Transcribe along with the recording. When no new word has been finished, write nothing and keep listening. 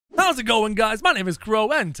How's it going, guys? My name is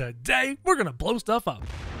Crow, and today we're gonna blow stuff up.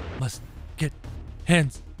 Let's get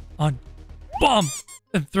hands on bomb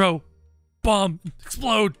and throw bomb,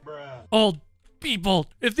 explode. Old people.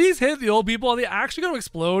 If these hit the old people, are they actually gonna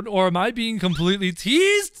explode, or am I being completely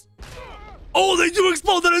teased? Oh, they do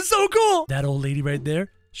explode. That is so cool. That old lady right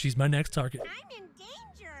there, she's my next target. I'm in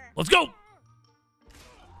danger. Let's go.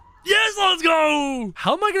 Yes, let's go!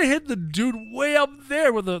 How am I gonna hit the dude way up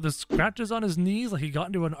there with the scratches on his knees like he got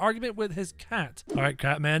into an argument with his cat? All right,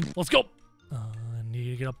 cat man, let's go. I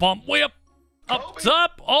need to get a bomb way up, up,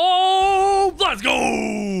 top. Oh, let's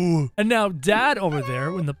go! And now dad over there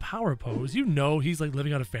in the power pose, you know he's like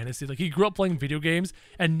living out a fantasy. Like he grew up playing video games,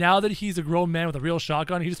 and now that he's a grown man with a real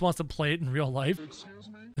shotgun, he just wants to play it in real life.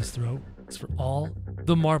 This throw is for all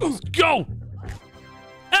the marbles. Go!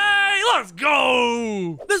 Let's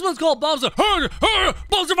go! This one's called Bomb Survival!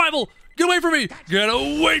 Get away from me! Get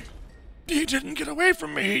away! He didn't get away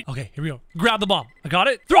from me! Okay, here we go. Grab the bomb. I got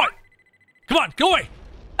it. Throw it! Come on, go away!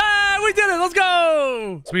 Ah, we did it! Let's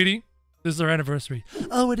go! Sweetie, this is our anniversary.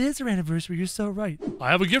 Oh, it is our anniversary. You're so right. I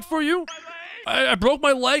have a gift for you. I broke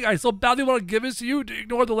my leg. I so badly want to give this to you.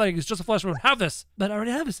 Ignore the leg. It's just a flesh wound. Have this. But I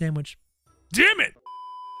already have a sandwich. Damn it!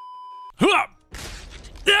 Huh!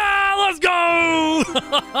 Yeah, let's go!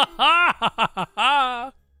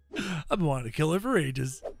 I've been wanting to kill her for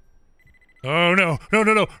ages. Oh, no.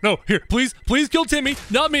 No. Here, please kill Timmy,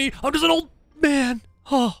 not me. I'm just an old man.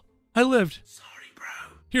 Oh, I lived. Sorry, bro.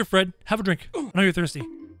 Here, Fred, have a drink. I know you're thirsty.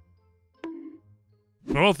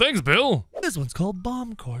 Oh, thanks, Bill. This one's called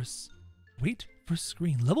Bomb Course. Wait for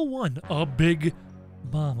screen. Level 1, a big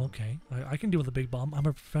bomb. Okay, I can deal with a big bomb. I'm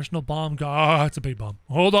a professional bomb guy. It's a big bomb.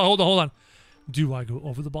 Hold on. Do I go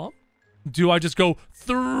over the bomb? Do I just go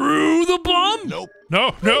through the bomb? Nope.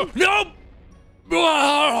 No.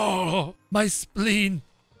 Oh, my spleen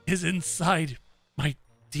is inside my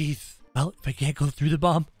teeth. Well, if I can't go through the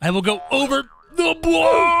bomb, I will go over the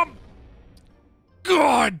bomb.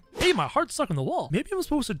 God. Hey, my heart's stuck in the wall. Maybe I'm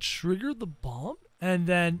supposed to trigger the bomb and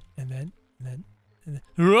then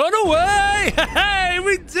run away! Hey,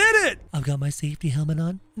 we did it! I've got my safety helmet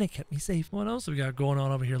on, and it kept me safe. What else have we got going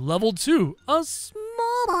on over here? Level 2, a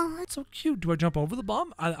small bomb. It's so cute. Do I jump over the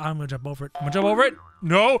bomb? I'm gonna jump over it. I'm gonna jump over it.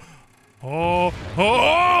 No. Oh.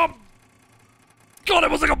 God,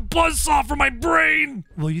 it was like a buzzsaw for my brain.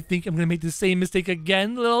 Well, you think I'm gonna make the same mistake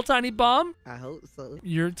again, little tiny bomb? I hope so.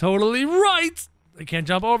 You're totally right. I can't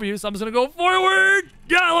jump over you, so I'm just gonna go forward.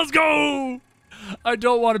 Yeah, let's go. I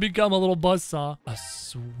don't want to become a little buzzsaw. A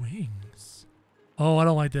swings. Oh, I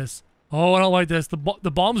don't like this.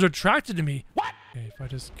 The bombs are attracted to me. What? Okay, if I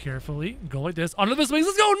just carefully go like this under the swings.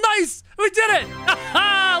 Let's go. Nice. We did it.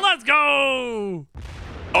 Let's go.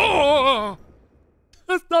 Oh,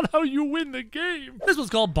 that's not how you win the game. This one's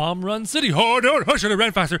called Bomb Run City. Oh, no. I should have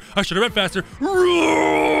ran faster.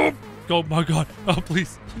 Oh, my God. Oh,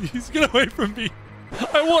 please get away from me.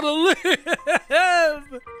 I want to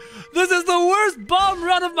live! This is the worst bomb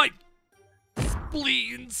run of my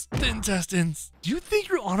spleens, intestines. Do you think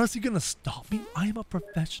you're honestly gonna stop me? I am a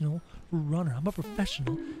professional runner. I'm a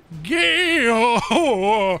professional gamer.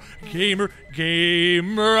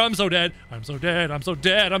 I'm so dead. I'm alive!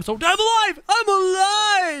 I'm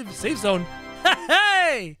alive! Safe zone.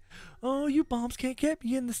 Hey! Oh, you bombs can't get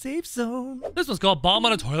me in the safe zone. This one's called Bomb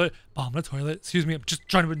on a Toilet. Excuse me, I'm just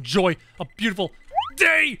trying to enjoy a beautiful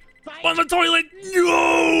day on the toilet.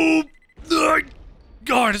 No!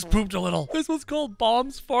 God, I just pooped a little. This one's called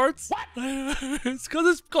Bombs Farts. What? It's because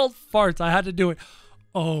it's called farts. I had to do it.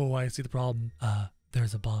 Oh, I see the problem.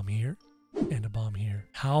 There's a bomb here and a bomb here.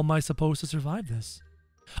 How am I supposed to survive this?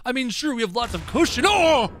 I mean, sure, we have lots of cushion.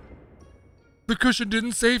 Oh! The cushion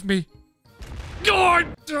didn't save me.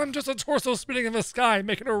 God! I'm just a torso spinning in the sky,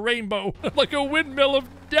 making a rainbow. I'm like a windmill of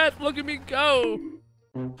death. Look at me go.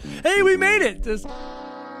 Hey, we made it! Does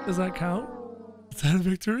that count? Is that a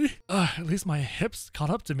victory? At least my hips caught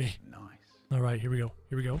up to me. Nice. All right, here we go.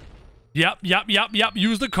 Yep.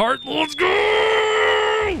 Use the cart. Let's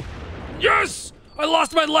go! Yes! I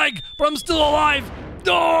lost my leg, but I'm still alive.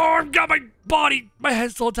 Oh, I've got my body. My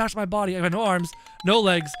head's still attached to my body. I have no arms, no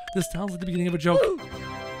legs. This sounds like the beginning of a joke.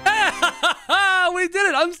 We did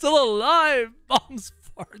it! I'm still alive! Bombs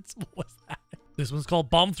farts. What was that? This one's called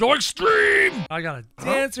Bomb Throw Extreme! I got a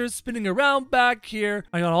dancer spinning around back here.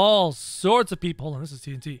 I got all sorts of people. Hold on, this is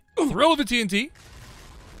TNT. Throw the TNT.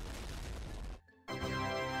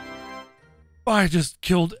 I just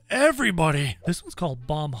killed everybody. This one's called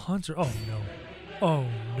Bomb Hunter. Oh, no. Oh,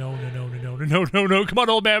 no. Come on,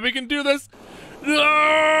 old man. We can do this.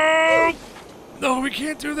 No! No, we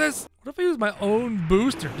can't do this. What if I use my own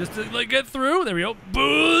booster just to like get through? There we go.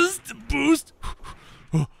 Boost.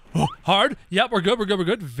 Oh, hard. Yep, we're good. We're good. We're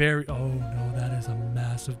good. Very. Oh no, that is a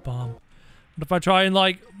massive bomb. What if I try and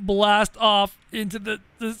like blast off into the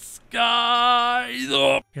sky?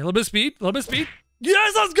 Oh. Okay, a little bit of speed. A little bit of speed.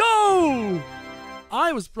 Yes, let's go!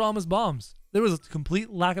 I was promised bombs. There was a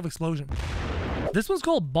complete lack of explosion. This one's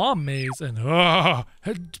called Bomb Maze, and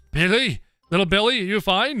Billy, little Billy, are you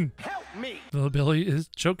fine? Help me! Little Billy is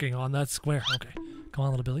choking on that square. Okay, come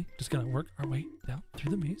on, little Billy. Just gotta work our way down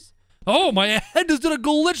through the maze. Oh, my head just did a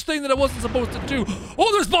glitch thing that I wasn't supposed to do.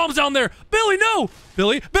 Oh, there's bombs down there. Billy, no!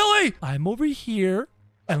 Billy, Billy! I'm over here,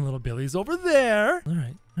 and little Billy's over there.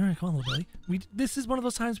 All right, come on, little Billy. This is one of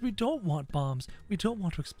those times we don't want bombs. We don't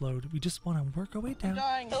want to explode. We just want to work our way down.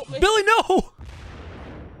 Billy, no!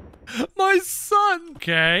 My son!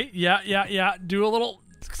 Okay, yeah. Do a little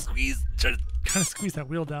squeeze. Try to kind of squeeze that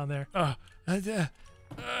wheel down there. No,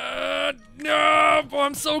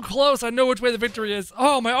 I'm so close. I know which way the victory is.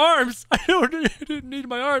 Oh, my arms. I didn't need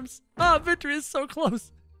my arms. Victory is so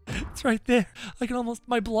close. It's right there. I can almost,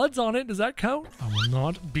 my blood's on it. Does that count? I will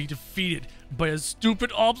not be defeated by a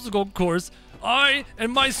stupid obstacle course. I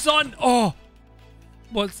and my son. Oh,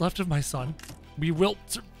 what's left of my son. We will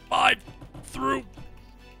survive through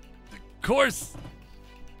the course.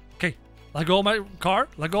 Okay. Let go of my car.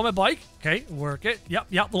 Let go of my bike. Okay, work it.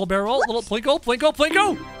 Yep. Little barrel. Little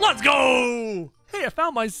plinko. Let's go! Hey, I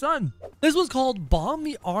found my son. This one's called Bomb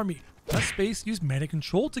the Army. Press space, use magnet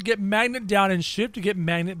control to get magnet down and shift to get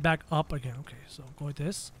magnet back up again. Okay, so go like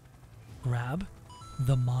this. Grab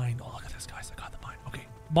the mine. Oh, look at this, guys. I got the mine. Okay.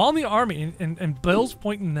 Bomb the army. And Bill's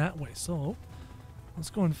pointing that way. So let's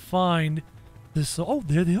go and find this. Oh,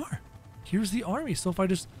 there they are. Here's the army. So if I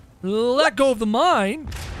just let go of the mine.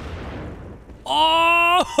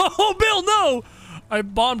 Oh, Bill, no! I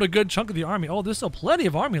bombed a good chunk of the army. Oh, there's still plenty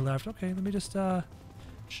of army left. Okay, let me just,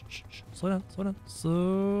 shh. Slow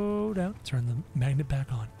down. Turn the magnet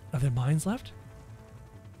back on. Are there mines left?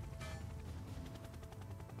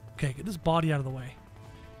 Okay, get this body out of the way.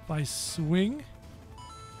 If I swing.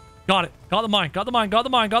 Got it. Got the mine.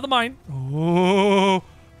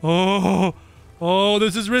 Oh,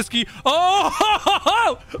 this is risky.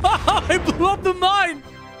 Oh, I blew up the mine.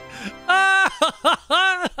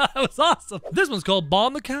 That was awesome. This one's called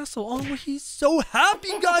Bomb the Castle. Oh, he's so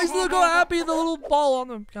happy, guys. Look how happy the little ball on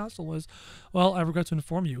the castle is. Well, I regret to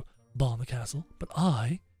inform you, Bomb the Castle, but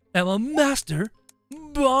I am a master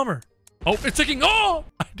bomber. Oh, it's ticking. Oh,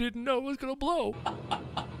 I didn't know it was going to blow.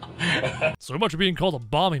 So much for being called a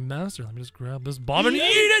bombing master. Let me just grab this bomb and eat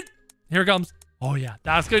it. Here it comes. Oh, yeah,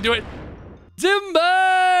 that's going to do it.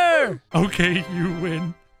 Timber! Okay, you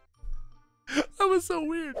win. That was so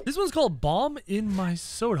weird. This one's called Bomb in My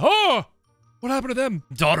Soda. Oh! What happened to them?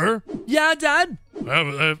 Daughter? Yeah, Dad?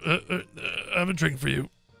 I have a drink for you.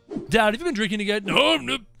 Dad, have you been drinking again?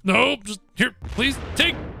 No. Just here, please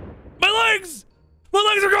take my legs! My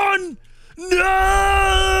legs are gone!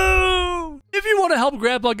 No! If you want to help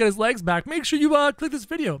Grandpa get his legs back, make sure you click this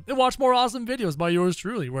video and watch more awesome videos by yours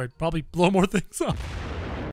truly, where I'd probably blow more things up.